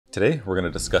Today, we're going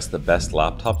to discuss the best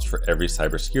laptops for every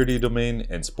cybersecurity domain,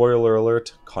 and spoiler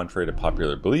alert, contrary to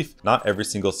popular belief, not every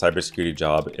single cybersecurity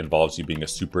job involves you being a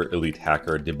super elite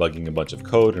hacker, debugging a bunch of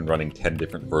code, and running 10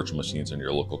 different virtual machines on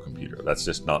your local computer. That's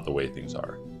just not the way things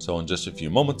are. So in just a few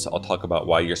moments, I'll talk about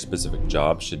why your specific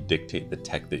job should dictate the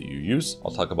tech that you use.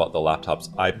 I'll talk about the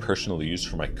laptops I personally use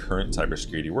for my current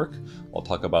cybersecurity work. I'll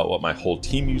talk about what my whole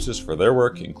team uses for their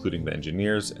work, including the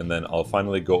engineers, and then I'll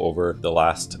finally go over the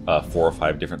last 4 or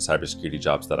 5 different cybersecurity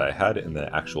jobs that I had and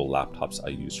the actual laptops I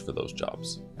used for those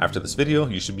jobs. After this video,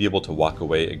 you should be able to walk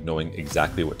away knowing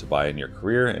exactly what to buy in your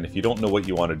career, and if you don't know what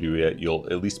you want to do yet, you'll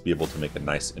at least be able to make a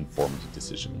nice informed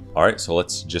decision. All right, so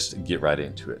let's just get right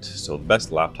into it. So the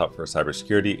best laptop for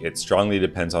cybersecurity, it strongly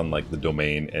depends on the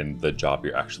domain and the job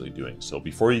you're actually doing. So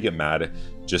before you get mad,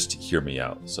 just hear me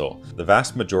out. So the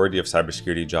vast majority of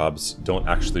cybersecurity jobs don't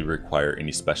actually require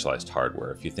any specialized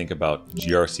hardware. If you think about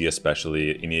GRC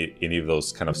especially, any of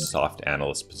those kind of soft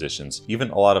analyst positions, even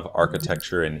a lot of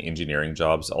architecture and engineering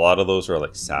jobs, a lot of those are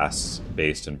like SaaS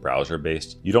based and browser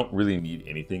based. You don't really need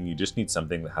anything. You just need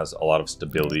something that has a lot of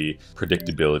stability,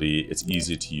 predictability, it's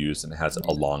easy to use, and has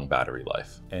a long battery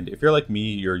life. And if you're like me,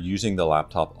 you're using the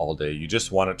laptop all day, you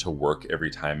just want it to work every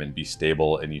time and be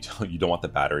stable, and you don't want the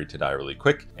battery to die really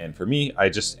quick. And for me, I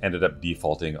just ended up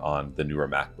defaulting on the newer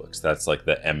MacBooks. That's like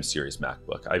the M series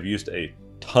MacBook. I've used a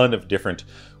ton of different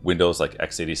Windows like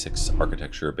x86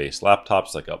 architecture based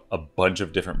laptops, like a bunch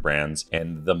of different brands.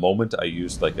 And the moment I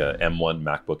used like a M1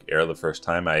 MacBook Air the first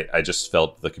time, I just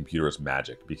felt the computer was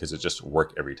magic because it just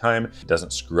worked every time. It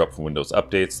doesn't screw up from Windows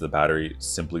updates. The battery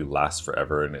simply lasts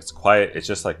forever and it's quiet. It's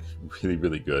just like really,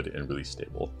 really good and really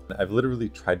stable. I've literally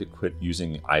tried to quit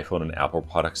using iPhone and Apple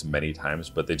products many times,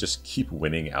 but they just keep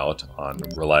winning out on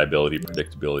reliability,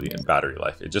 predictability, and battery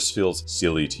life. It just feels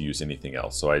silly to use anything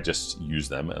else. So I just use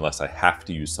them unless I have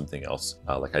to use something else,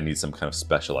 like I need some kind of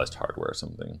specialized hardware or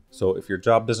something. So if your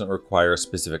job doesn't require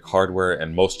specific hardware,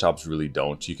 and most jobs really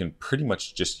don't, you can pretty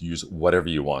much just use whatever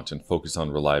you want and focus on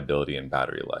reliability and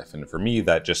battery life. And for me,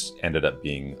 that just ended up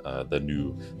being the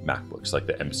new MacBooks, like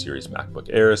the M series MacBook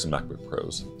Airs and MacBook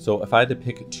Pros. So if I had to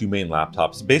pick 2 main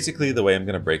laptops, basically the way I'm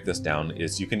going to break this down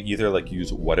is you can either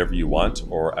use whatever you want,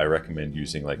 or I recommend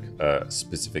using like a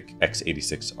specific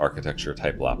x86 architecture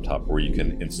type laptop where you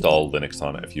can install Linux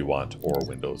on it if you want, or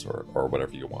Windows, or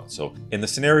whatever you want. So in the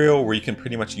scenario where you can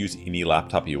pretty much use any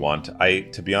laptop you want,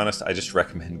 to be honest, I just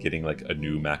recommend getting like a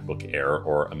new MacBook Air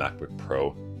or a MacBook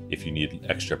Pro if you need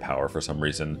extra power for some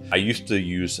reason. I used to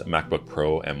use a MacBook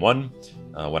Pro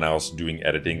M1 when I was doing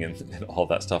editing and all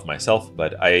that stuff myself,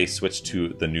 but I switched to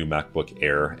the new MacBook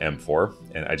Air M4,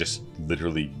 and I just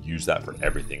literally use that for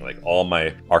everything. Like all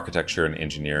my architecture and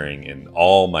engineering and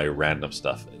all my random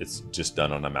stuff, it's just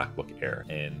done on a MacBook Air.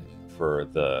 And for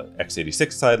the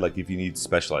x86 side, like if you need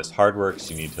specialized hardware, because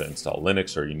you need to install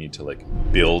Linux, or you need to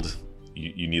build,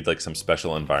 you need like some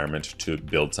special environment to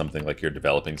build something, like you're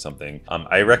developing something.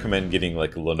 I recommend getting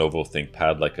like a Lenovo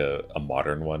ThinkPad, like a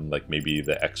modern one, like maybe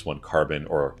the X1 Carbon,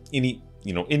 or any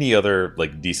other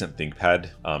like decent ThinkPad,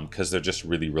 because they're just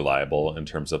really reliable in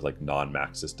terms of like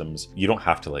non-Mac systems. You don't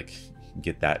have to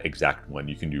get that exact one.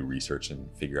 You can do research and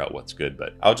figure out what's good,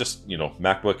 but I'll just,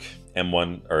 MacBook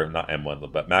M1, or not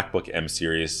M1, but MacBook M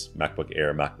series, MacBook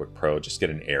Air, MacBook Pro, just get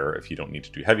an Air if you don't need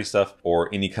to do heavy stuff,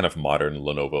 or any kind of modern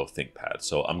Lenovo ThinkPad.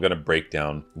 So I'm going to break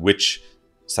down which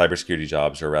cybersecurity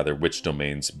jobs, or rather which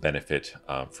domains, benefit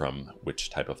from which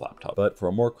type of laptop. But for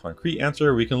a more concrete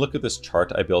answer, we can look at this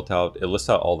chart I built out. It lists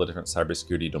out all the different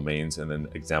cybersecurity domains and then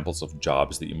examples of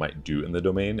jobs that you might do in the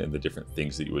domain and the different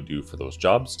things that you would do for those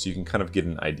jobs. So you can kind of get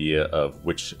an idea of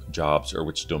which jobs or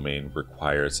which domain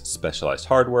requires specialized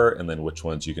hardware, and then which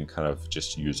ones you can kind of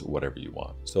just use whatever you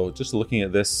want. So just looking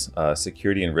at this,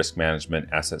 security and risk management,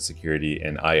 asset security,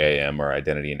 and IAM, or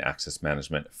identity and access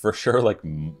management, for sure, like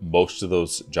most of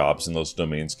those jobs in those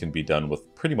domains can be done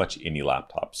with pretty much any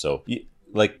laptop. So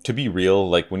to be real,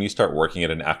 when you start working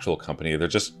at an actual company, they're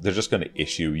just going to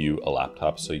issue you a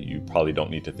laptop, so you probably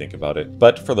don't need to think about it.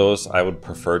 But for those, I would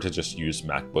prefer to just use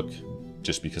MacBook,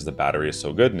 just because the battery is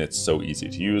so good and it's so easy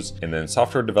to use. And then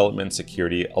software development and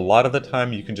security, a lot of the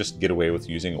time you can just get away with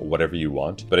using whatever you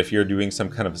want. But if you're doing some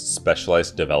kind of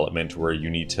specialized development where you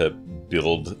need to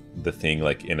build the thing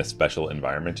in a special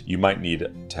environment, you might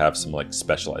need to have some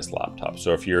specialized laptops.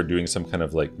 So if you're doing some kind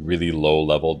of really low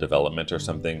level development or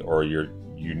something, or you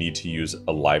need to use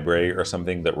a library or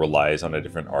something that relies on a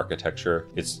different architecture,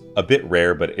 it's a bit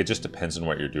rare, but it just depends on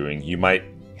what you're doing. You might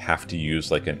have to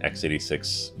use like an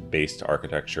x86 based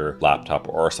architecture laptop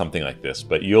or something like this,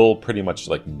 but you'll pretty much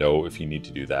like know if you need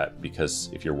to do that, because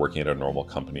if you're working at a normal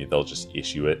company, they'll just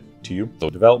issue it to you. So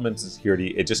development and security,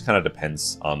 it just kind of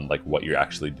depends on like what you're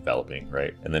actually developing,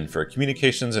 right? And then for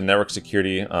communications and network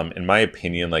security, in my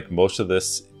opinion, like most of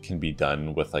this can be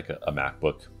done with like a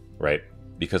MacBook, right?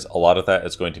 Because a lot of that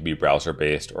is going to be browser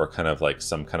based or kind of like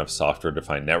some kind of software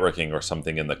defined networking or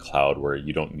something in the cloud where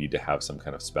you don't need to have some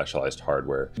kind of specialized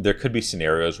hardware. There could be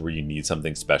scenarios where you need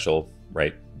something special,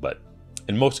 right? But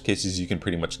in most cases, you can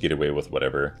pretty much get away with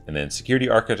whatever. And then security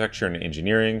architecture and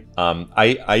engineering.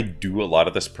 I do a lot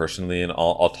of this personally, and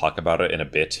I'll talk about it in a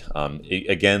bit.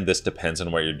 Again, this depends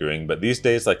on what you're doing, but these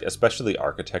days, like especially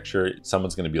architecture,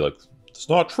 someone's going to be like, it's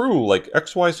not true, like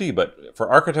XYZ, but for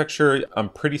architecture, I'm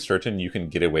pretty certain you can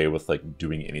get away with like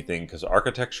doing anything, because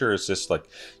architecture is just like,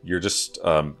 you're just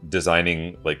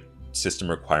designing like system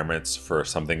requirements for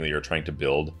something that you're trying to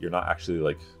build. You're not actually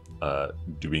like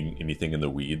doing anything in the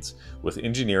weeds. With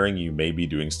engineering, you may be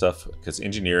doing stuff, because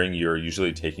engineering, you're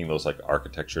usually taking those like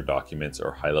architecture documents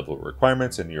or high level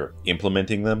requirements and you're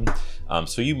implementing them.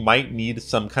 So you might need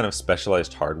some kind of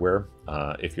specialized hardware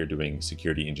if you're doing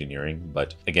security engineering.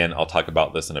 But again, I'll talk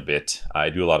about this in a bit.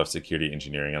 I do a lot of security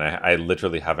engineering, and I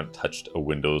literally haven't touched a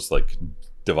Windows like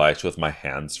device with my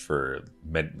hands for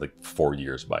like 4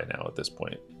 years by now at this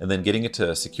point. And then getting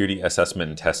into security assessment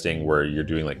and testing, where you're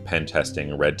doing like pen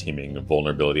testing, red teaming,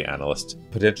 vulnerability analyst,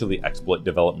 potentially exploit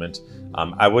development.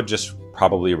 I would just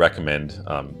probably recommend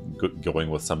going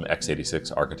with some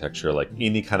x86 architecture, like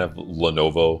any kind of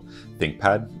Lenovo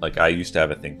ThinkPad. Like I used to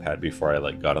have a ThinkPad before I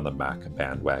like got on the Mac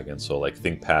bandwagon. So like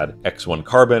ThinkPad X1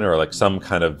 Carbon or like some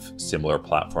kind of similar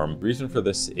platform. The reason for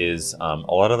this is a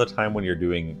lot of the time when you're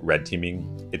doing red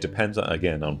teaming, it depends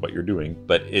again on what you're doing,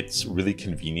 but it's really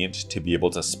convenient to be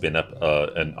able to spin up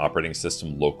an operating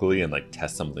system locally and like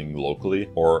test something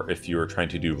locally. Or if you're trying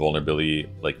to do vulnerability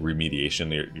like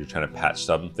remediation, you're trying to patch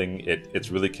something, it's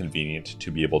really convenient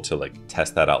to be able to like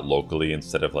test that out locally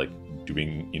instead of like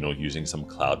doing, using some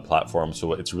cloud platform.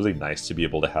 So it's really nice to be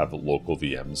able to have local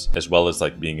VMs, as well as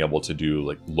like being able to do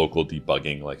like local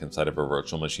debugging, like inside of a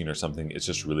virtual machine or something. It's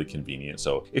just really convenient.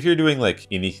 So if you're doing like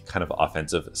any kind of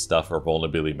offensive stuff or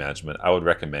vulnerability management, I would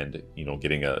recommend,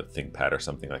 getting a ThinkPad or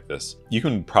something like this. You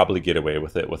can probably get away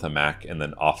with it with a Mac and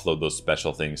then offload those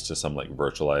special things to some like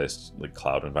virtualized like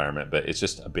cloud environment, but it's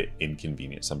just a bit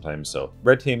inconvenient sometimes. So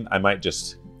red team, I might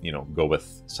just go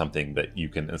with something that you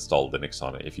can install Linux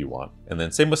on it if you want. And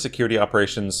then same with security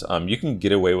operations. You can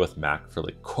get away with Mac for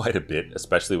like quite a bit,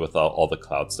 especially with all the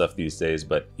cloud stuff these days.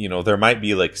 But there might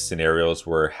be like scenarios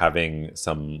where having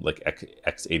some like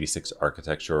x86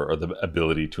 architecture or the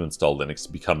ability to install Linux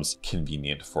becomes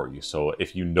convenient for you. So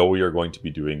if you're going to be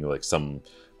doing like some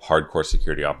hardcore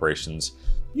security operations,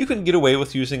 you can get away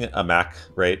with using a Mac,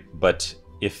 right? But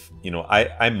if,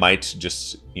 I might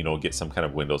just, get some kind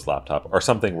of Windows laptop or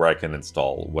something where I can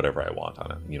install whatever I want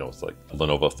on it. It's like a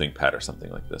Lenovo ThinkPad or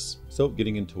something like this. So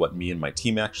getting into what me and my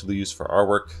team actually use for our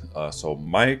work. So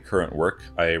my current work,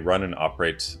 I run and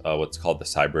operate what's called the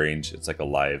Cyber Range. It's like a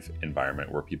live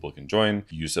environment where people can join,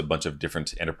 use a bunch of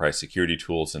different enterprise security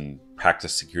tools and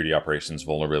practice security operations,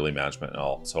 vulnerability management and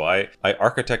all. So I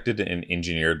architected and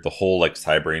engineered the whole like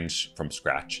Cyber Range from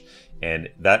scratch. And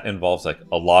that involves like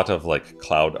a lot of like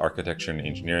cloud architecture and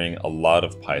engineering, a lot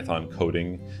of Python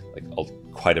coding, like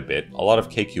quite a bit, a lot of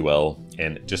KQL,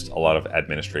 and just a lot of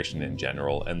administration in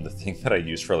general. And the thing that I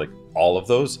use for like all of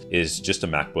those is just a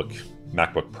MacBook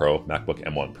Pro, MacBook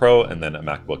M1 Pro, and then a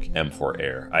MacBook M4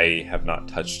 Air. I have not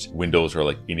touched Windows or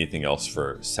like anything else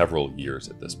for several years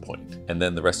at this point. And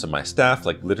then the rest of my staff,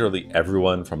 like literally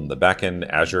everyone from the backend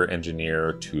Azure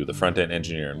engineer to the front-end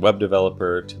engineer and web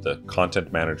developer to the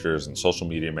content managers and social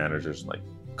media managers and like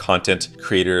content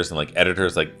creators and like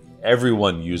editors, like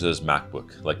everyone uses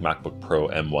MacBook, like MacBook Pro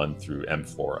M1 through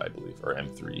M4, I believe, or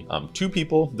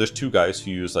M3. There's two guys who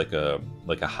use like a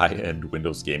high-end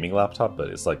Windows gaming laptop, but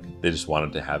it's like they just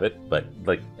wanted to have it. But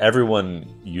like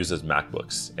everyone uses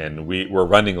MacBooks, and we're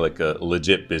running like a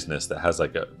legit business that has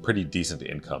like a pretty decent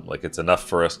income. Like it's enough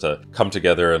for us to come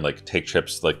together and like take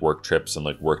trips, like work trips, and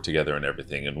like work together and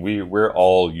everything. And we're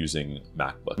all using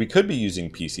MacBook. We could be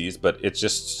using PCs, but it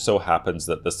just so happens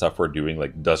that the stuff we're doing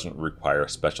like doesn't require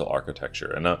special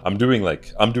architecture. And I'm doing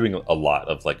a lot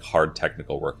of like hard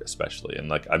technical work, especially, and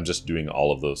like I'm just doing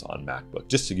all of those on MacBook,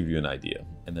 just to give you an idea.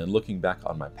 And then looking back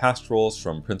on my past roles,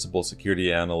 from principal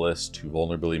security analyst to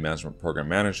vulnerability management program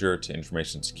manager to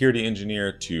information security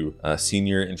engineer to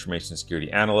senior information security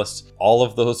analyst, all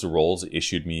of those roles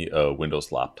issued me a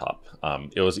Windows laptop.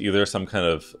 It was either some kind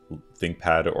of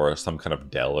ThinkPad or some kind of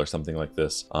Dell or something like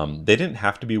this. They didn't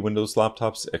have to be Windows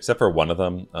laptops, except for one of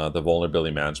them, the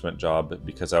vulnerability management job,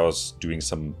 because I was doing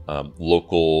some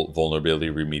local vulnerability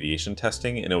remediation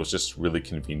testing, and it was just really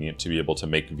convenient to be able to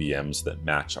make VMs that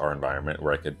match our environment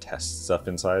where I could test stuff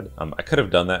inside. I could have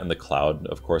done that in the cloud,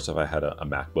 of course, if I had a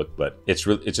MacBook, but it's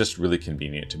just really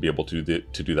convenient to be able to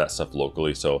do that stuff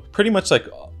locally. So pretty much like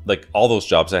all those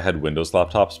jobs, I had Windows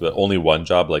laptops, but only one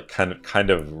job like kind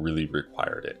of really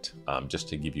required it, just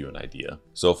to give you an idea.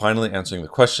 So finally answering the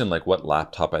question, like what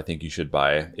laptop I think you should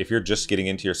buy. If you're just getting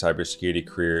into your cybersecurity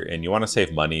career and you want to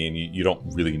save money and you don't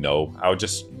really know, I would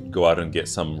just go out and get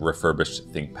some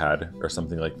refurbished ThinkPad or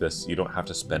something like this. You don't have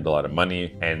to spend a lot of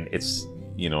money, and it's,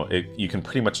 you know, you can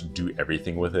pretty much do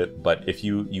everything with it. But if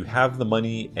you have the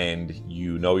money and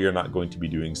you know you're not going to be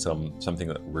doing something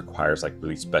that requires like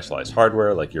really specialized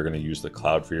hardware, like you're going to use the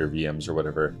cloud for your VMs or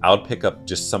whatever, I would pick up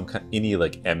just any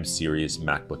like M series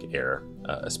MacBook Air.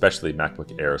 Especially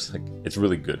MacBook Air, it's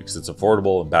really good because it's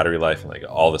affordable and battery life and like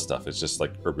all this stuff. It's just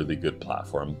like a really good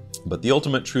platform. But the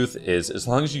ultimate truth is, as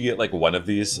long as you get like one of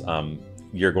these,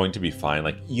 you're going to be fine.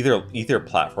 Like either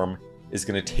platform is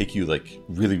going to take you like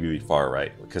really, really far,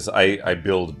 right? Because I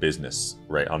build business,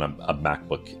 right, on a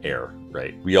MacBook Air,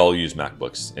 right? We all use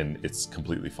MacBooks and it's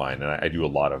completely fine. And I do a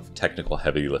lot of technical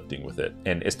heavy lifting with it.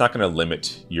 And it's not going to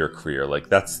limit your career. Like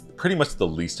that's pretty much the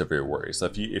least of your worries.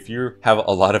 So if you have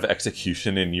a lot of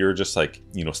execution and you're just like,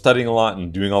 you know, studying a lot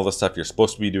and doing all the stuff you're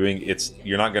supposed to be doing,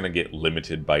 you're not going to get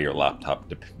limited by your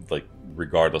laptop, like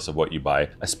regardless of what you buy,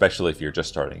 especially if you're just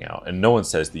starting out. And no one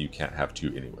says that you can't have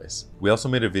two anyways. We also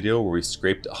made a video where we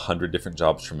scraped 100 different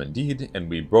jobs from Indeed and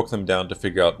we broke them down to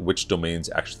figure out which domains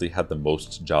actually had the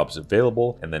most jobs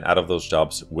available, and then out of those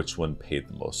jobs, which one paid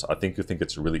the most. I think you think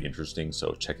it's really interesting,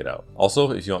 so check it out.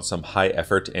 Also, if you want some high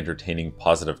effort, entertaining,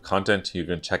 positive content, you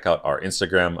can check out our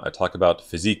Instagram. I talk about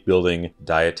physique building,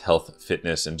 diet, health,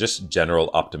 fitness, and just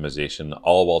general optimization,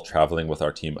 all while traveling with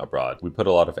our team abroad. We put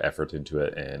a lot of effort into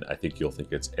it, and I think you'll think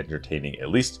it's entertaining at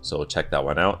least. So check that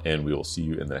one out, and we will see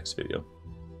you in the next video.